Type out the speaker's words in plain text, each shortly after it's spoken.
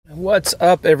What's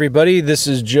up, everybody? This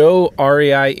is Joe,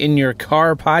 REI In Your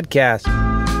Car podcast.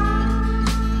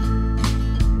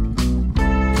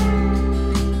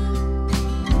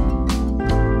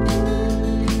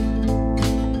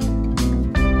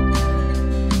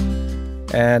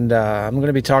 And I'm going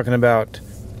to be talking about,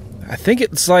 I think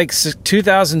it's like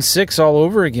 2006 all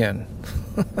over again.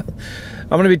 I'm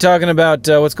going to be talking about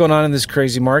what's going on in this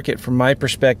crazy market from my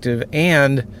perspective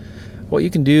and what you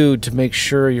can do to make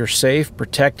sure you're safe,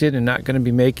 protected, and not going to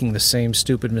be making the same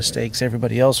stupid mistakes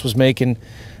everybody else was making.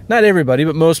 Not everybody,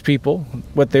 but most people,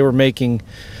 what they were making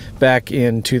back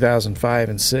in 2005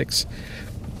 and 6.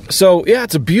 So, yeah,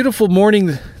 it's a beautiful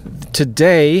morning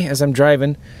today as I'm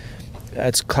driving.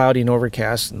 It's cloudy and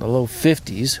overcast in the low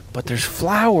 50s, but there's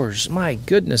flowers, my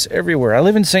goodness, everywhere. I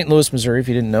live in St. Louis, Missouri, if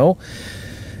you didn't know.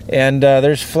 And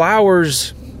there's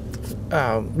flowers.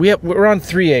 We're on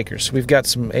 3 acres. We've got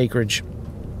some acreage,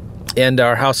 and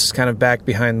our house is kind of back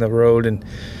behind the road. And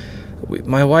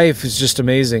my wife is just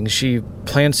amazing. She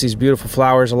plants these beautiful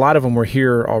flowers. A lot of them were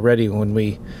here already when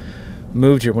we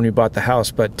moved here, when we bought the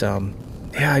house. But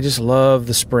yeah, I just love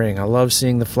the spring. I love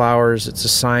seeing the flowers. It's a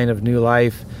sign of new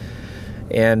life.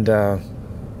 And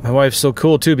my wife's so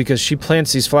cool too, because she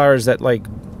plants these flowers that like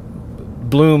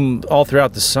bloom all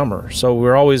throughout the summer. So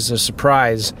we're always a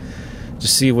surprise to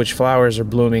see which flowers are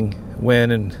blooming when,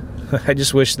 and I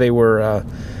just wish they were,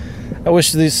 I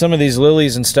wish some of these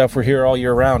lilies and stuff were here all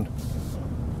year round,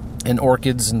 and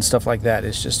orchids and stuff like that.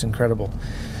 It's just incredible.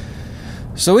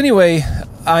 So anyway,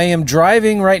 I am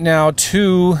driving right now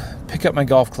to pick up my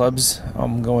golf clubs.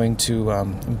 I'm going to,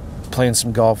 I'm playing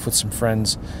some golf with some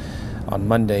friends on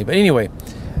Monday. But anyway,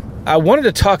 I wanted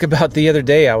to talk about the other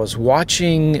day. I was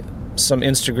watching some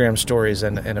Instagram stories,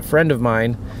 and a friend of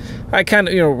mine, I kind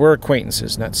of, we're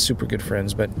acquaintances, not super good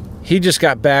friends, but he just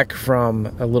got back from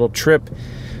a little trip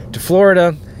to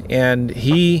Florida, and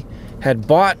he had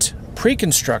bought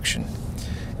pre-construction.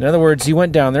 In other words, he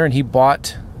went down there and he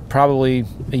bought, probably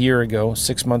a year ago,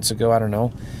 6 months ago, I don't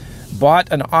know,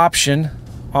 bought an option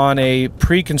on a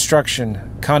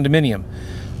pre-construction condominium.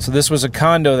 So this was a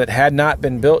condo that had not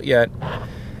been built yet,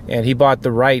 and he bought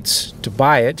the rights to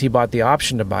buy it. He bought the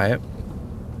option to buy it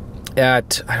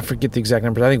at, I forget the exact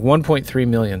numbers, I think 1.3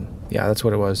 million. Yeah, that's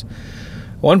what it was.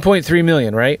 1.3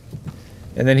 million, right?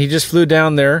 And then he just flew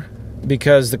down there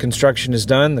because the construction is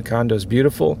done. The condo is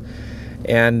beautiful,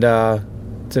 and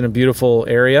it's in a beautiful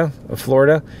area of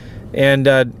Florida. And,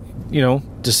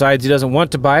 decides he doesn't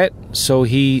want to buy it, so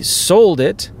he sold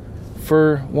it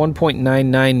for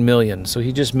 $1.99 million. So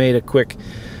he just made a quick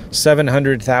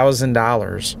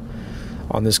 $700,000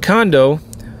 on this condo.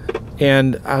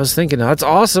 And I was thinking, that's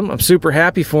awesome. I'm super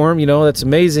happy for him. That's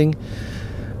amazing.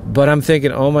 But I'm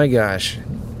thinking, oh my gosh,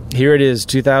 here it is,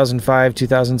 2005,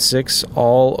 2006,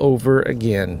 all over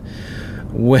again.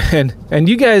 And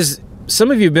you guys, some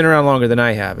of you have been around longer than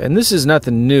I have, and this is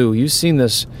nothing new. You've seen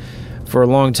this for a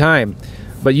long time.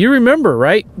 But you remember,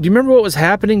 right? Do you remember what was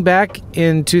happening back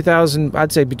in 2000,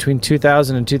 I'd say between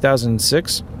 2000 and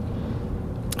 2006?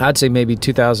 I'd say maybe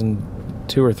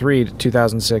 2002 or 3 to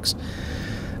 2006.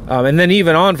 And then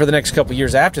even on for the next couple of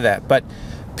years after that. But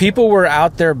people were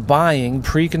out there buying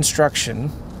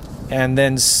pre-construction and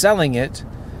then selling it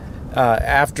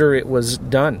after it was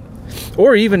done.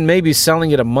 Or even maybe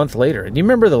selling it a month later. And you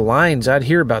remember the lines? I'd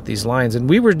hear about these lines. And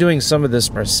we were doing some of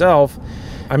this myself.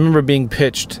 I remember being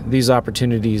pitched these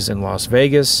opportunities in Las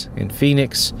Vegas, in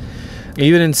Phoenix,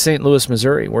 even in St. Louis,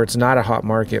 Missouri, where it's not a hot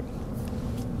market.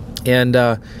 And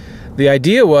the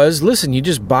idea was, listen, you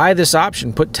just buy this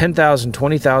option, put $10,000,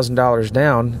 $20,000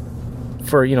 down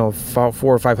for, $400,000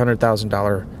 or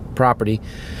 $500,000 property.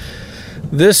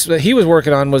 This that he was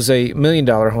working on was a $1 million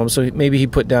home, so maybe he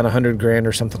put down $100,000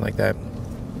 or something like that.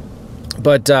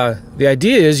 But the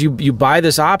idea is you buy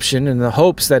this option in the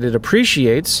hopes that it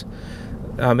appreciates.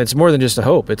 It's more than just a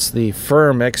hope. It's the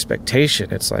firm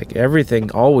expectation. It's like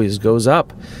everything always goes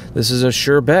up. This is a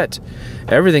sure bet.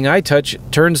 Everything I touch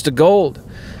turns to gold,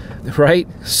 right?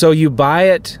 So you buy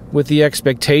it with the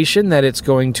expectation that it's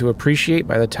going to appreciate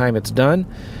by the time it's done.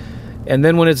 And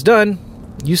then when it's done,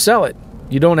 you sell it.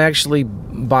 You don't actually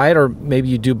buy it, or maybe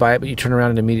you do buy it, but you turn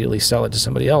around and immediately sell it to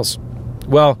somebody else.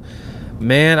 Well,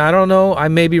 man, I don't know. I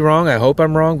may be wrong. I hope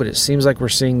I'm wrong, but it seems like we're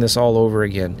seeing this all over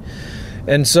again.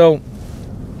 And so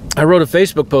I wrote a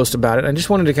Facebook post about it. I just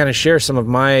wanted to kind of share some of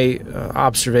my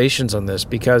observations on this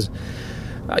because,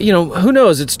 who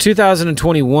knows? It's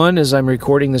 2021 as I'm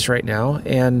recording this right now.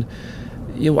 And,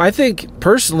 I think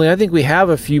we have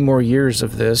a few more years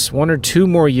of this, 1 or 2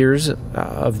 more years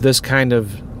of this kind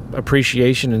of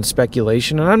appreciation and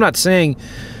speculation. And I'm not saying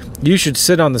you should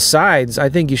sit on the sides. I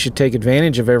think you should take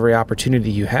advantage of every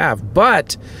opportunity you have.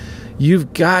 But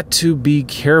you've got to be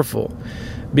careful,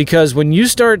 because when you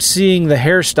start seeing the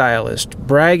hairstylist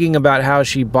bragging about how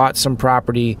she bought some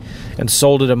property and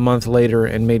sold it a month later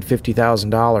and made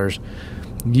 $50,000,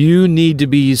 you need to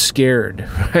be scared,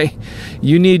 right?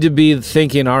 You need to be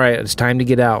thinking, all right, it's time to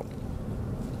get out.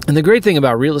 And the great thing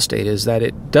about real estate is that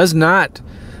it does not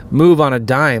move on a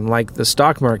dime like the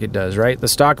stock market does, right? The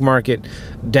stock market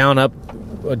down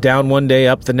one day,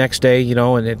 up the next day,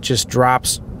 and it just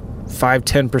drops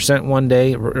 5-10% one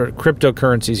day, or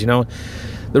cryptocurrencies,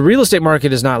 The real estate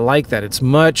market is not like that. It's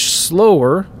much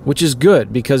slower, which is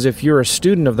good, because if you're a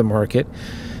student of the market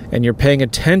and you're paying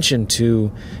attention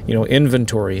to,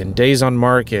 inventory and days on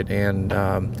market and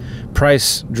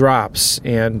price drops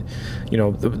and,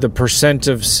 the percent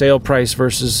of sale price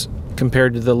versus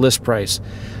compared to the list price.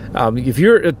 If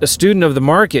you're a student of the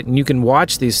market and you can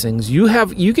watch these things, you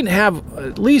can have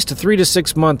at least a 3 to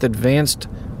 6 month advanced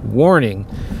warning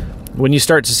when you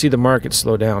start to see the market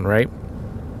slow down, right?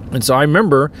 And so I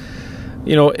remember,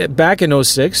 back in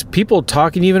 06, people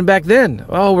talking even back then,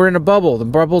 oh, we're in a bubble. The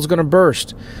bubble's going to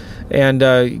burst and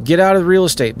get out of real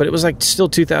estate. But it was like still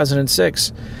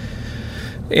 2006.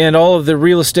 And all of the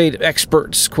real estate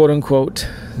experts, quote unquote,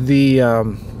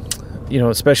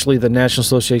 especially the National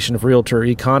Association of Realtor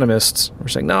Economists, were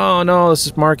saying, no,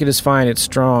 this market is fine. It's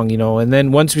strong, And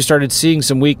then once we started seeing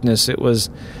some weakness, it was,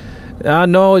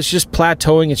 no, it's just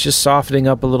plateauing. It's just softening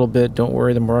up a little bit. Don't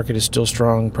worry, the market is still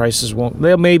strong.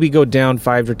 They'll maybe go down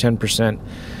 5 or 10%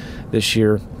 this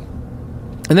year.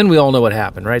 And then we all know what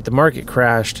happened, right? The market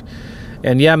crashed.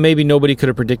 And yeah, maybe nobody could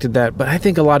have predicted that, but I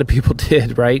think a lot of people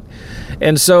did, right?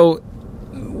 And so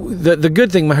the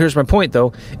good thing, here's my point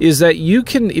though, is that you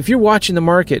can, if you're watching the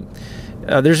market,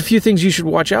 there's a few things you should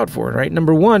watch out for, right?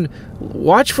 Number one,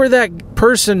 watch for that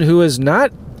person who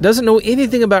doesn't know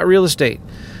anything about real estate,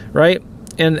 right?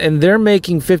 And they're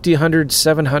making $50,000,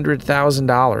 $100,000,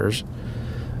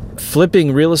 $700,000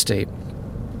 flipping real estate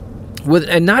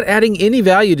and not adding any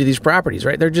value to these properties,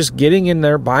 right? They're just getting in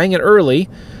there, buying it early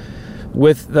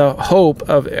with the hope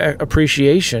of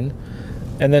appreciation,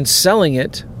 and then selling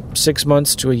it 6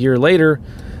 months to a year later,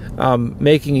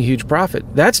 making a huge profit.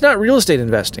 That's not real estate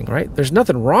investing, right? There's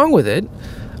nothing wrong with it.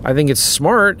 I think it's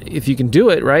smart if you can do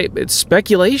it, right? It's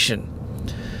speculation.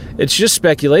 It's just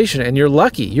speculation, and you're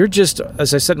lucky. You're just,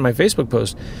 as I said in my Facebook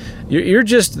post, you're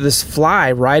just this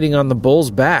fly riding on the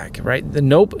bull's back, right?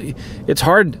 It's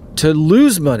hard to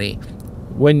lose money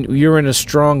when you're in a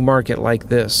strong market like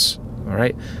this, all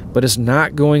right? But it's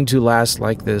not going to last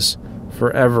like this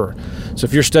forever. So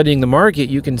if you're studying the market,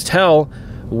 you can tell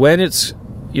when it's,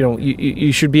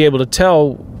 you should be able to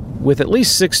tell with at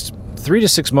least 3 to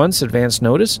 6 months advance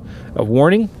notice of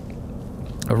warning,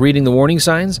 of reading the warning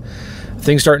signs,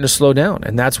 things starting to slow down,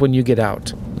 and that's when you get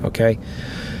out, okay?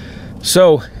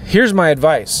 So here's my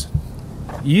advice.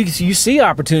 You see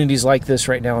opportunities like this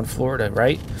right now in Florida,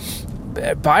 right?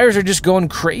 Buyers are just going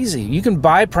crazy. You can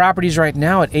buy properties right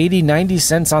now at 80, 90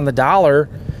 cents on the dollar.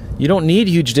 You don't need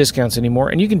huge discounts anymore,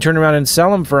 and you can turn around and sell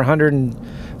them for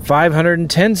 105,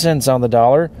 110 cents on the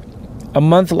dollar a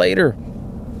month later.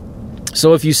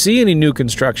 So if you see any new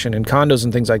construction and condos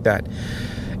and things like that,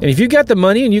 and if you got the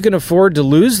money and you can afford to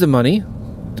lose the money,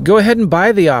 go ahead and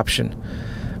buy the option,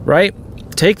 right?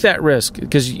 Take that risk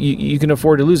because you can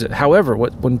afford to lose it. However,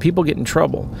 when people get in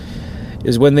trouble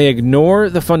is when they ignore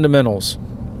the fundamentals,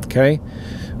 okay?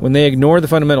 When they ignore the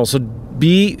fundamentals. So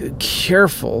be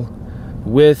careful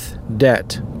with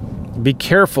debt. Be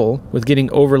careful with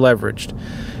getting over-leveraged.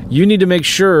 You need to make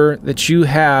sure that you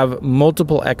have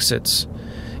multiple exits.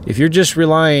 If you're just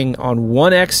relying on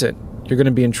one exit, you're going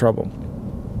to be in trouble.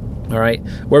 All right.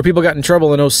 Where people got in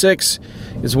trouble in 06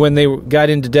 is when they got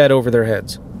into debt over their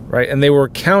heads, right? And they were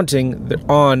counting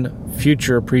on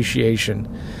future appreciation.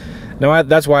 Now,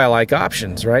 that's why I like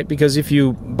options, right? Because if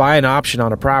you buy an option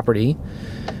on a property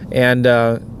and,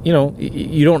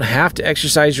 you don't have to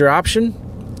exercise your option,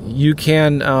 you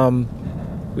can,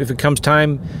 if it comes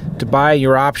time to buy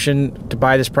your option to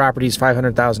buy this property is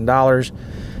 $500,000,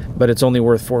 but it's only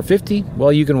worth $450,000,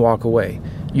 well, you can walk away.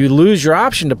 You lose your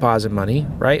option deposit money,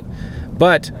 right?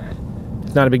 But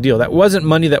it's not a big deal. That wasn't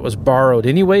money that was borrowed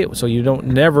anyway, so you don't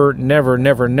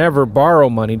never borrow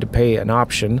money to pay an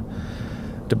option,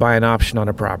 to buy an option on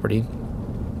a property.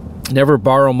 Never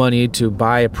borrow money to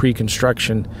buy a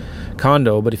pre-construction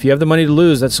condo, but if you have the money to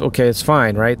lose, that's okay, it's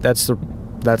fine, right? That's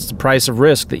the price of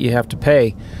risk that you have to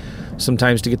pay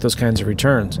sometimes to get those kinds of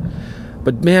returns.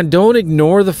 But man, don't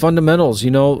ignore the fundamentals.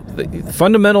 The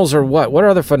fundamentals are what? What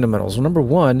are the fundamentals? Well, number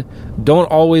one, don't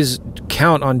always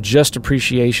count on just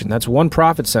appreciation. That's one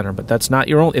profit center, but that's not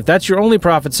your only. If that's your only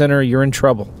profit center, you're in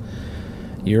trouble.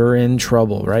 You're in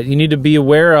trouble, right? You need to be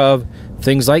aware of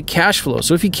things like cash flow.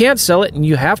 So if you can't sell it and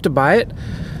you have to buy it,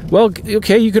 well,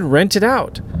 okay, you can rent it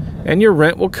out, and your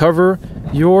rent will cover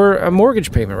your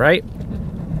mortgage payment, right?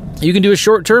 You can do a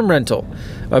short-term rental,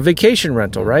 a vacation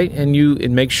rental, right? And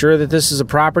make sure that this is a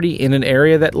property in an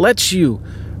area that lets you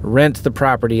rent the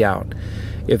property out.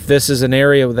 If this is an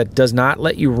area that does not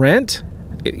let you rent,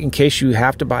 in case you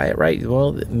have to buy it, right?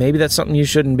 Well, maybe that's something you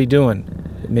shouldn't be doing.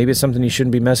 Maybe it's something you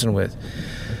shouldn't be messing with.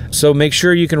 So make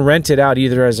sure you can rent it out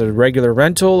either as a regular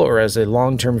rental or as a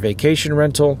long-term vacation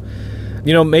rental.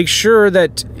 Make sure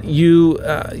that you're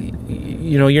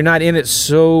not in it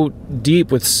so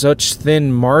deep with such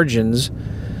thin margins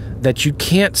that you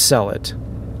can't sell it,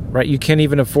 right? You can't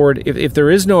even afford, if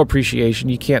there is no appreciation,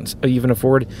 you can't even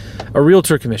afford a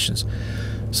realtor commissions.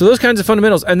 So those kinds of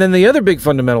fundamentals. And then the other big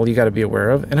fundamental you got to be aware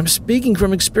of, and I'm speaking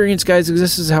from experience, guys, because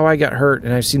this is how I got hurt,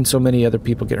 and I've seen so many other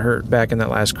people get hurt back in that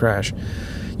last crash.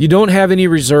 You don't have any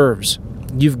reserves.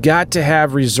 You've got to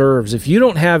have reserves. If you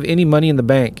don't have any money in the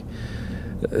bank,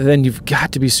 then you've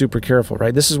got to be super careful,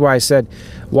 right? This is why I said,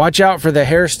 watch out for the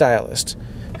hairstylist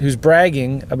who's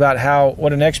bragging about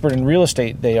what an expert in real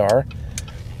estate they are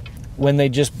when they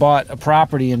just bought a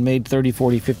property and made 30,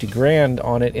 40, 50 grand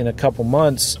on it in a couple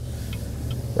months,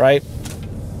 right?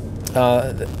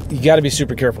 You got to be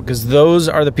super careful, because those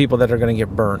are the people that are going to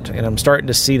get burnt. And I'm starting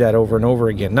to see that over and over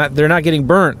again. They're not getting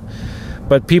burnt,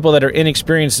 but people that are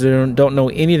inexperienced, that don't know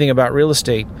anything about real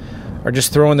estate, are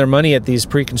just throwing their money at these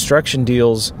pre-construction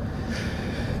deals.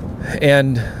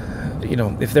 And,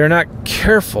 if they're not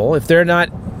careful, if they're not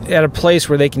at a place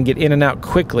where they can get in and out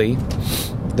quickly,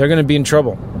 they're going to be in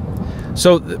trouble.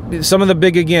 So some of the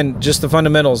big, again, just the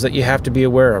fundamentals that you have to be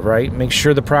aware of, right? Make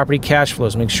sure the property cash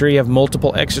flows. Make sure you have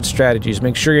multiple exit strategies.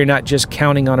 Make sure you're not just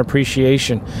counting on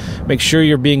appreciation. Make sure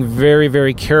you're being very,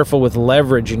 very careful with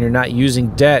leverage and you're not using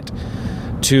debt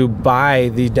to buy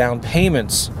the down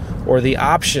payments or the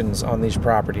options on these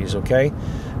properties, okay?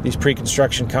 These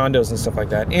pre-construction condos and stuff like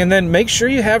that. And then make sure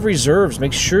you have reserves.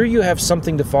 Make sure you have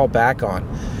something to fall back on.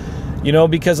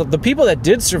 Because the people that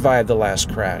did survive the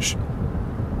last crash,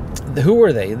 who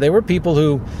were they? They were people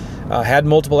who had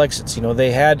multiple exits.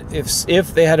 They had,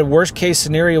 if they had a worst case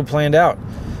scenario planned out,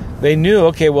 they knew,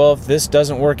 okay, well, if this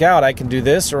doesn't work out, I can do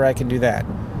this or I can do that.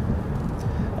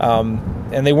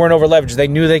 And they weren't over leveraged. They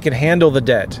knew they could handle the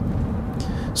debt.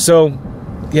 So,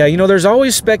 yeah, there's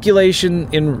always speculation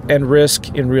and risk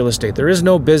in real estate. There is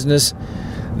no business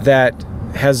that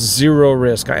has zero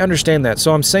risk. I understand that.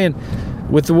 So I'm saying,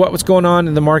 with what's going on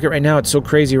in the market right now, it's so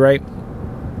crazy, right?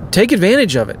 Take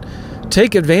advantage of it.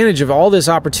 Take advantage of all this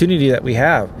opportunity that we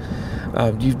have.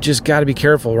 You've just got to be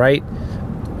careful, right?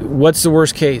 What's the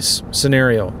worst case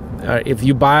scenario? If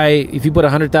you put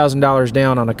 $100,000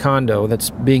 down on a condo that's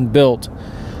being built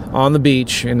on the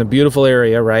beach in a beautiful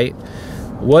area, right?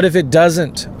 What if it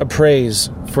doesn't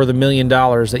appraise for the $1 million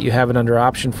that you have it under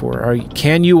option for? Or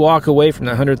can you walk away from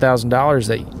the $100,000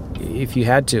 that if you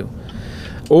had to?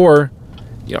 Or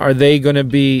are they going to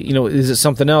be, is it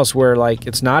something else where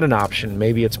it's not an option?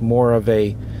 Maybe it's more of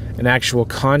an actual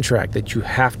contract that you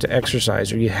have to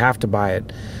exercise or you have to buy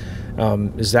it.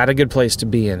 Is that a good place to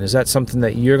be in? Is that something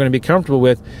that you're going to be comfortable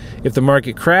with if the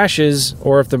market crashes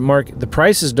or if the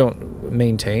prices don't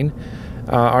maintain?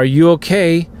 Are you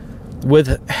okay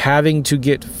with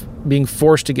being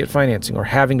forced to get financing or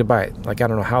having to buy it? I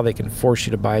don't know how they can force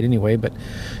you to buy it anyway, but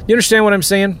you understand what I'm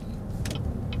saying?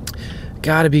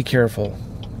 Got to be careful.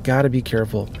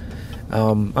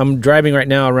 I'm driving right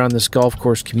now around this golf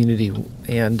course community,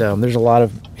 and there's a lot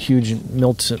of huge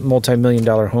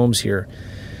multi-million-dollar homes here.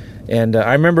 And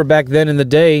I remember back then in the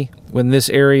day when this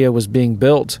area was being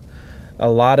built, a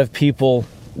lot of people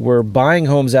were buying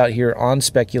homes out here on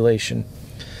speculation.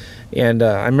 And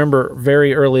I remember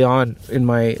very early on in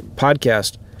my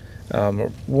podcast,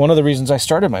 one of the reasons I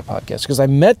started my podcast, because I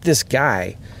met this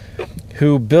guy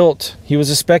who he was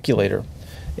a speculator,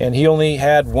 and he only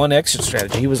had one exit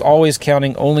strategy. He was always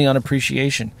counting only on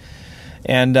appreciation.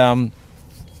 And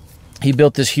he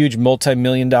built this huge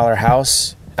multi-million-dollar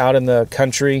house out in the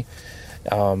country,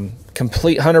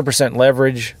 complete 100%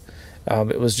 leverage.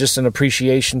 It was just an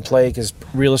appreciation play because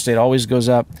real estate always goes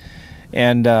up.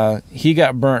 And he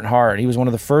got burnt hard. He was one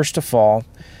of the first to fall.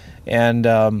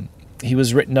 And he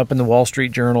was written up in the Wall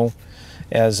Street Journal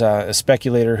as a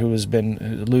speculator who has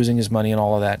been losing his money and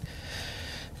all of that.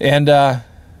 And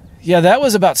that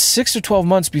was about 6 or 12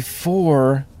 months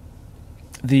before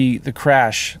the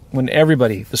crash when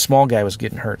everybody, the small guy, was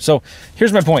getting hurt. So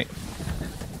here's my point,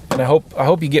 and I hope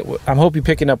you're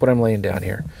picking up what I'm laying down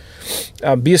here.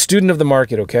 Be a student of the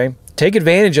market, okay? Take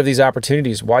advantage of these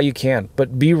opportunities while you can,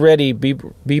 but be ready,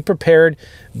 be prepared,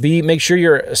 make sure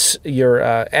you're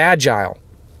agile.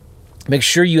 Make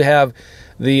sure you have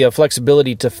the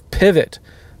flexibility to pivot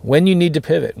when you need to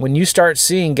pivot. When you start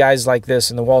seeing guys like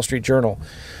this in the Wall Street Journal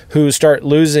who start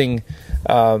losing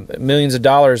millions of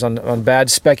dollars on bad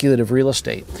speculative real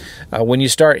estate, when you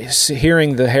start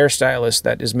hearing the hairstylist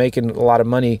that is making a lot of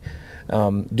money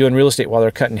doing real estate while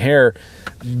they're cutting hair,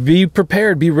 be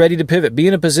prepared, be ready to pivot. Be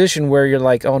in a position where you're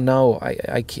like, oh no,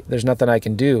 I can't, there's nothing I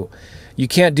can do. You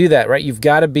can't do that, right? You've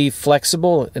got to be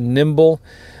flexible and nimble.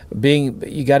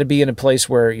 You got to be in a place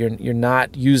where you're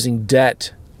not using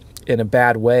debt in a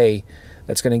bad way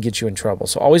that's going to get you in trouble.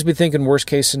 So always be thinking worst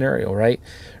case scenario, right?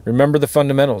 Remember the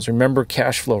fundamentals. Remember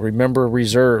cash flow. Remember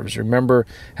reserves. Remember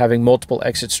having multiple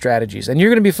exit strategies. And you're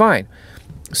going to be fine.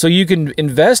 So you can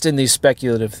invest in these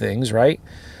speculative things, right?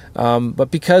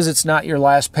 But because it's not your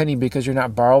last penny, because you're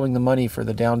not borrowing the money for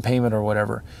the down payment or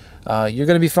whatever, you're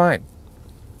going to be fine.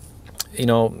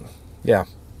 Yeah.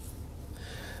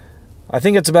 I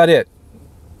think that's about it.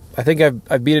 I think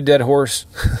I've beat a dead horse.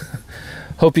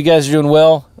 Hope you guys are doing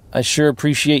well. I sure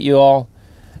appreciate you all.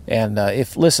 And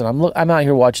I'm out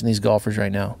here watching these golfers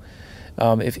right now.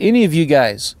 If any of you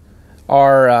guys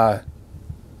have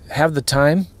the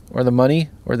time or the money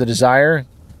or the desire,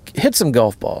 hit some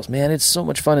golf balls, man. It's so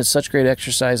much fun. It's such great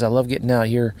exercise. I love getting out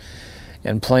here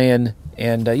and playing.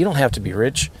 And you don't have to be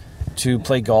rich to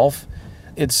play golf.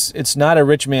 It's not a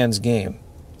rich man's game.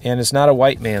 And it's not a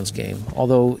white man's game.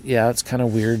 Although, yeah, it's kind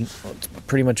of weird. It's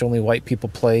pretty much only white people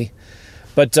play.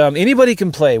 But anybody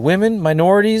can play. Women,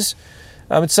 minorities.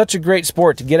 It's such a great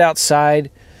sport to get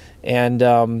outside and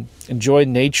enjoy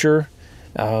nature.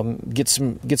 Get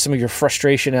some of your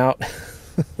frustration out.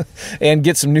 And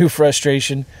get some new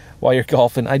frustration while you're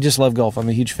golfing. I just love golf. I'm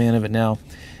a huge fan of it now.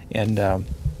 And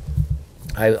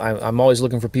I'm always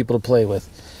looking for people to play with.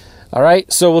 All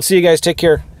right, so we'll see you guys. Take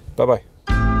care. Bye-bye.